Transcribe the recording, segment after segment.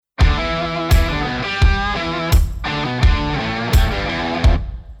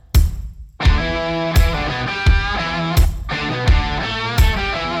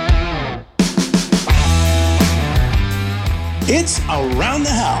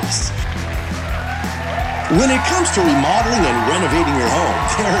house. When it comes to remodeling and renovating your home,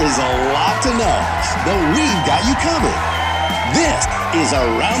 there is a lot to know, but we've got you covered. This is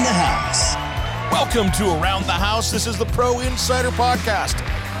Around the House. Welcome to Around the House. This is the Pro Insider Podcast.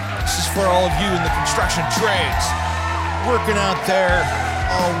 This is for all of you in the construction trades, working out there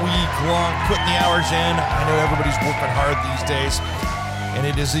all week long, putting the hours in. I know everybody's working hard these days, and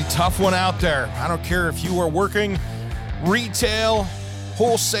it is a tough one out there. I don't care if you are working retail,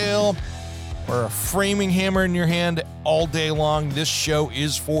 wholesale, or a framing hammer in your hand all day long, this show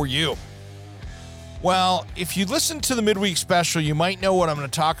is for you. Well, if you listen to the midweek special, you might know what I'm going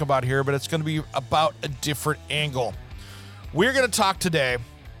to talk about here, but it's going to be about a different angle. We're going to talk today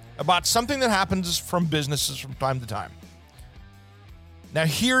about something that happens from businesses from time to time. Now,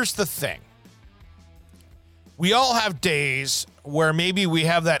 here's the thing. We all have days where maybe we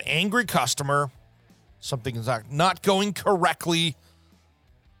have that angry customer, something is not going correctly.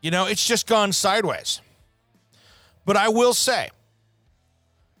 You know, it's just gone sideways. But I will say,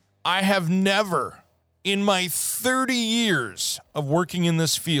 I have never, in my 30 years of working in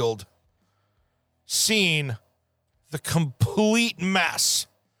this field, seen the complete mess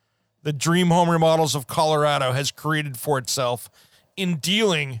that Dream Home Remodels of Colorado has created for itself in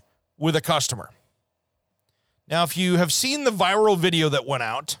dealing with a customer. Now, if you have seen the viral video that went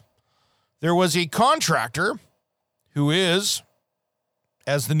out, there was a contractor who is,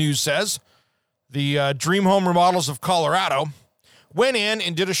 as the news says, the Dream Home Remodels of Colorado went in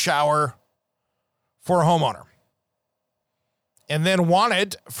and did a shower for a homeowner. And then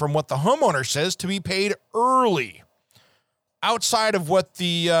wanted, from what the homeowner says, to be paid early, outside of what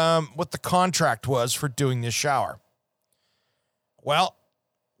the contract was for doing this shower. Well,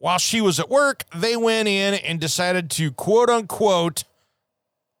 while she was at work, they went in and decided to, quote unquote,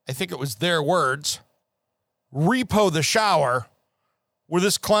 I think it was their words, repo the shower, where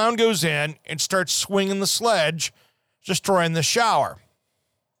this clown goes in and starts swinging the sledge, destroying the shower.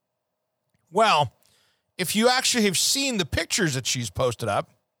 Well, if you actually have seen the pictures that she's posted up,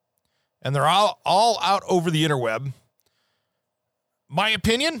 and they're all out over the interweb, my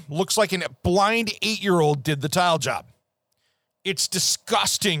opinion, looks like a blind 8-year-old did the tile job. It's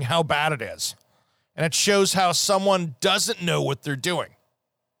disgusting how bad it is. And it shows how someone doesn't know what they're doing.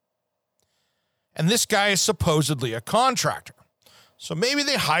 And this guy is supposedly a contractor. So maybe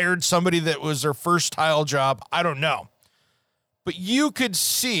they hired somebody that was their first tile job. I don't know. But you could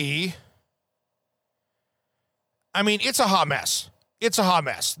see, I mean, it's a hot mess. It's a hot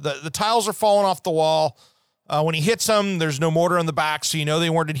mess. The tiles are falling off the wall. When he hits them, there's no mortar on the back, so you know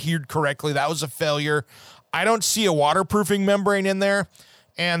they weren't adhered correctly. That was a failure. I don't see a waterproofing membrane in there,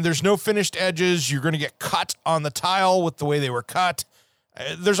 and there's no finished edges. You're going to get cut on the tile with the way they were cut.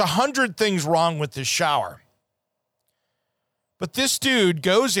 There's 100 things wrong with this shower. But this dude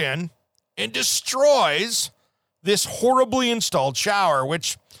goes in and destroys this horribly installed shower,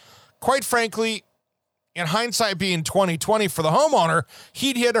 which, quite frankly, in hindsight being 2020 for the homeowner,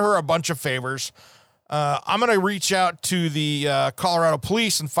 he'd hit her a bunch of favors. I'm going to reach out to the Colorado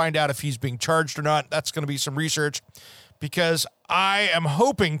police and find out if he's being charged or not. That's going to be some research, because I am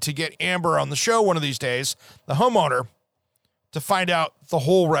hoping to get Amber on the show one of these days, the homeowner, to find out the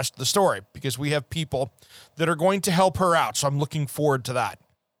whole rest of the story, because we have people that are going to help her out. So I'm looking forward to that.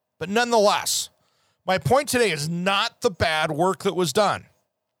 But nonetheless, my point today is not the bad work that was done,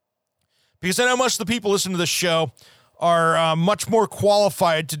 because I know most of the people listening to this show are much more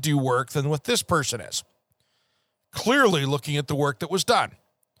qualified to do work than what this person is. Clearly looking at the work that was done.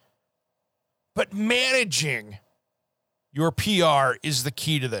 But managing your PR is the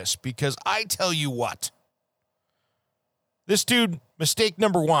key to this, because I tell you what, this dude, mistake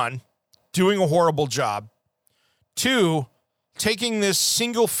number 1, doing a horrible job. 2, taking this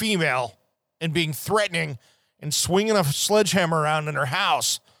single female and being threatening and swinging a sledgehammer around in her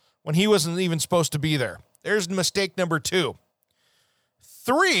house when he wasn't even supposed to be there. There's mistake number 2.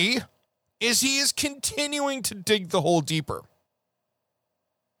 3 is he is continuing to dig the hole deeper.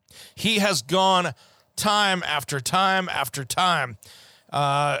 He has gone time after time after time.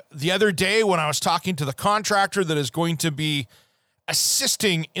 The other day when I was talking to the contractor that is going to be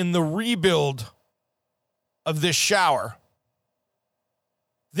assisting in the rebuild of this shower,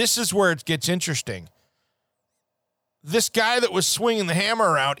 this is where it gets interesting. This guy that was swinging the hammer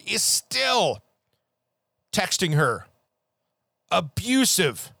around is still texting her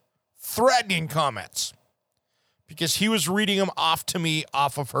abusive, threatening comments, because he was reading them off to me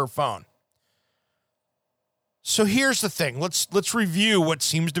off of her phone. So here's the thing. Let's review what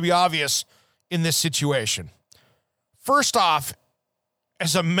seems to be obvious in this situation. First off,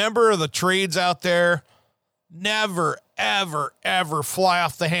 as a member of the trades out there, never, ever, ever fly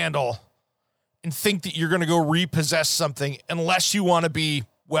off the handle and think that you're going to go repossess something unless you want to be,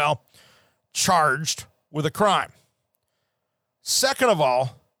 well, charged with a crime. Second of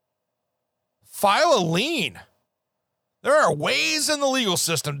all, file a lien. There are ways in the legal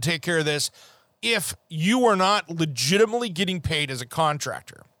system to take care of this if you are not legitimately getting paid as a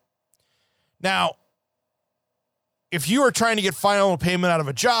contractor. Now, if you are trying to get final payment out of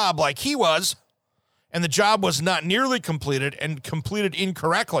a job like he was, and the job was not nearly completed and completed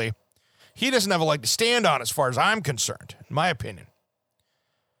incorrectly, he doesn't have a leg to stand on as far as I'm concerned, in my opinion.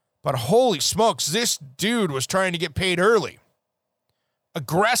 But holy smokes, this dude was trying to get paid early,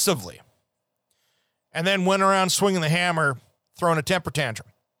 aggressively, and then went around swinging the hammer, throwing a temper tantrum.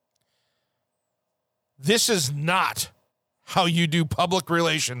 This is not how you do public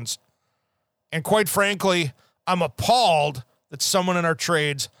relations. And quite frankly, I'm appalled that someone in our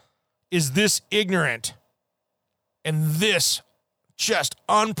trades is this ignorant and this just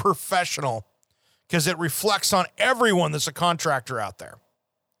unprofessional, because it reflects on everyone that's a contractor out there.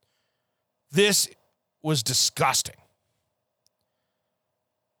 This was disgusting.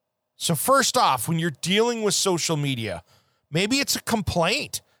 So first off, when you're dealing with social media, maybe it's a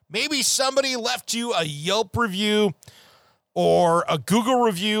complaint. Maybe somebody left you a Yelp review or a Google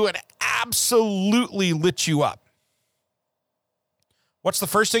review and absolutely lit you up. What's the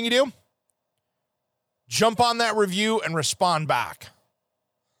first thing you do? Jump on that review and respond back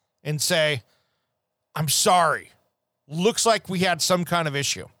and say, I'm sorry. Looks like we had some kind of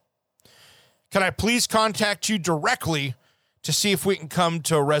issue. Can I please contact you directly to see if we can come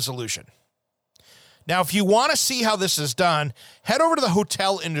to a resolution? Now, if you want to see how this is done, head over to the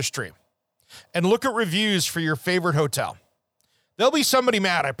hotel industry and look at reviews for your favorite hotel. There'll be somebody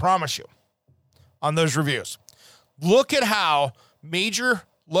mad, I promise you, on those reviews. Look at how major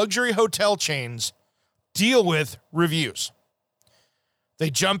luxury hotel chains deal with reviews. They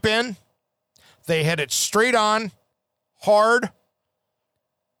jump in, they hit it straight on, hard,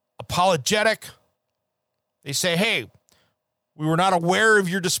 apologetic. They say, hey, we were not aware of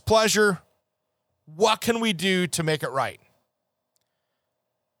your displeasure. What can we do to make it right?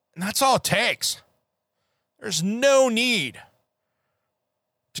 And that's all it takes. There's no need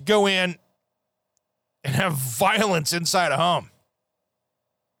to go in and have violence inside a home.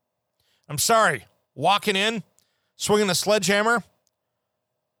 I'm sorry, walking in, swinging the sledgehammer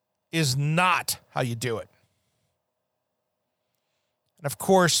is not how you do it. And of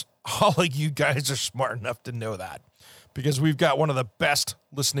course, all of you guys are smart enough to know that because we've got one of the best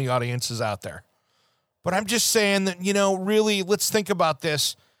listening audiences out there. But I'm just saying that, really, let's think about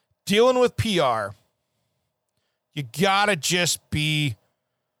this. Dealing with PR, you gotta just be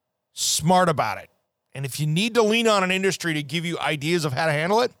smart about it. And if you need to lean on an industry to give you ideas of how to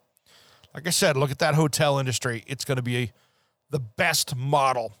handle it, like I said, look at that hotel industry. It's going to be the best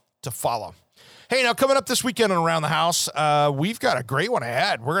model to follow. Hey, now coming up this weekend on Around the House, we've got a great one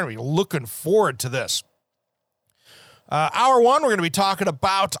ahead. We're going to be looking forward to this. Hour one, we're going to be talking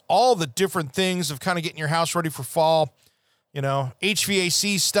about all the different things of kind of getting your house ready for fall.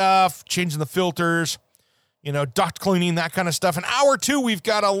 HVAC stuff, changing the filters, duct cleaning, that kind of stuff. And hour two, we've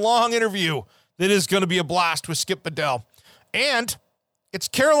got a long interview that is going to be a blast with Skip Bedell. And it's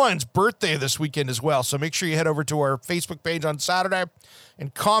Caroline's birthday this weekend as well. So make sure you head over to our Facebook page on Saturday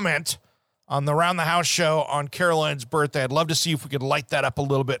and comment on the Around the House show on Caroline's birthday. I'd love to see if we could light that up a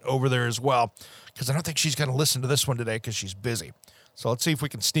little bit over there as well, because I don't think she's going to listen to this one today because she's busy. So let's see if we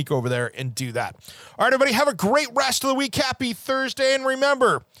can sneak over there and do that. All right, everybody, have a great rest of the week. Happy Thursday. And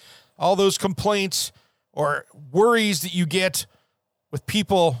remember, all those complaints or worries that you get with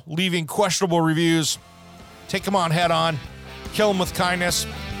people leaving questionable reviews, take them on head on, kill them with kindness,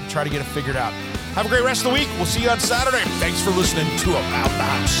 and try to get it figured out. Have a great rest of the week. We'll see you on Saturday. Thanks for listening to Around the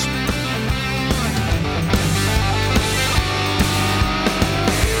House.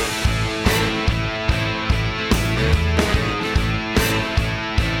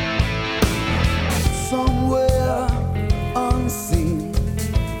 Somewhere unseen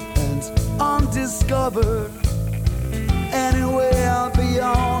and undiscovered, anywhere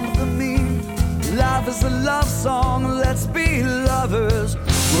beyond the mean. Life is a love song, let's be lovers.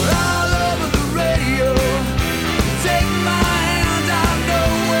 We're all